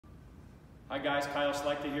Hi guys, Kyle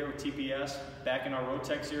Selecta here with TPS, back in our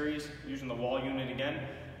ROTEX series, using the wall unit again.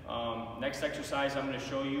 Next exercise I'm going to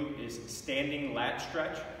show you is standing lat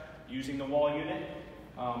stretch using the wall unit.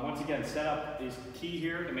 Once again, setup is key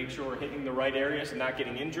here to make sure we're hitting the right areas and not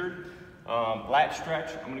getting injured. Lat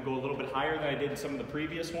stretch, I'm going to go a little bit higher than I did in some of the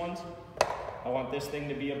previous ones. I want this thing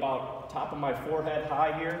to be about top of my forehead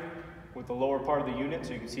high here with the lower part of the unit,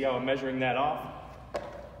 so you can see how I'm measuring that off.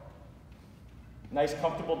 Nice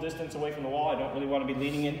comfortable distance away from the wall. I don't really want to be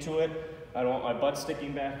leaning into it. I don't want my butt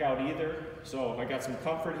sticking back out either. So I got some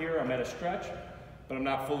comfort here. I'm at a stretch, but I'm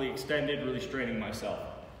not fully extended, really straining myself.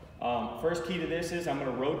 First key to this is I'm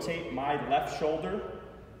going to rotate my left shoulder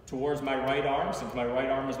towards my right arm, since my right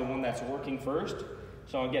arm is the one that's working first.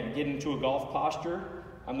 So again, get into a golf posture.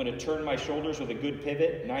 I'm going to turn my shoulders with a good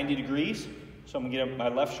pivot, 90 degrees. So I'm going to get my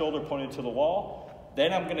left shoulder pointed to the wall.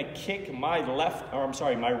 Then I'm going to kick my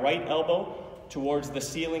right elbow towards the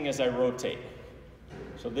ceiling as I rotate.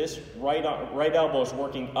 So this right elbow is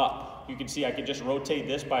working up. You can see I could just rotate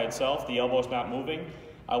this by itself. The elbow is not moving.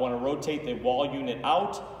 I want to rotate the wall unit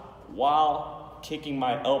out while kicking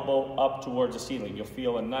my elbow up towards the ceiling. You'll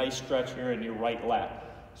feel a nice stretch here in your right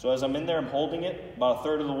lat. So as I'm in there, I'm holding it about a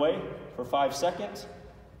third of the way for 5 seconds.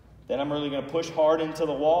 Then I'm really going to push hard into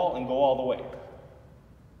the wall and go all the way.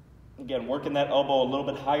 Again, working that elbow a little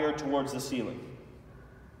bit higher towards the ceiling.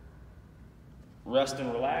 Rest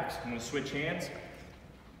and relax. I'm going to switch hands.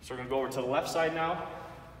 So we're going to go over to the left side now.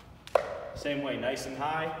 Same way, nice and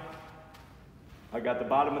high. I got the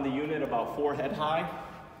bottom of the unit about forehead high.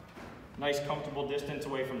 Nice comfortable distance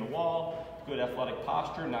away from the wall. Good athletic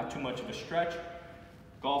posture, not too much of a stretch.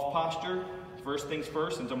 Golf posture. First things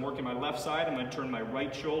first, since I'm working my left side, I'm going to turn my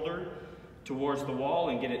right shoulder towards the wall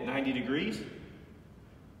and get it 90 degrees.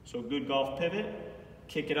 So good golf pivot.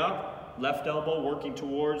 Kick it up. Left elbow working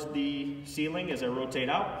towards the ceiling as I rotate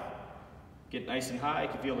out. Get nice and high. I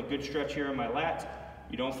can feel a good stretch here in my lats.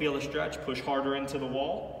 You don't feel a stretch, push harder into the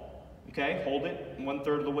wall. Okay, hold it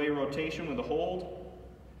 1/3 of the way rotation with a hold.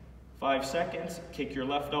 5 seconds. Kick your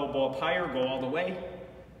left elbow up higher, go all the way.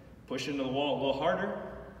 Push into the wall a little harder.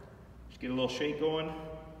 Just get a little shake going.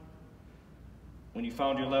 When you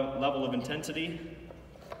found your level of intensity,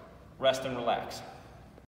 rest and relax.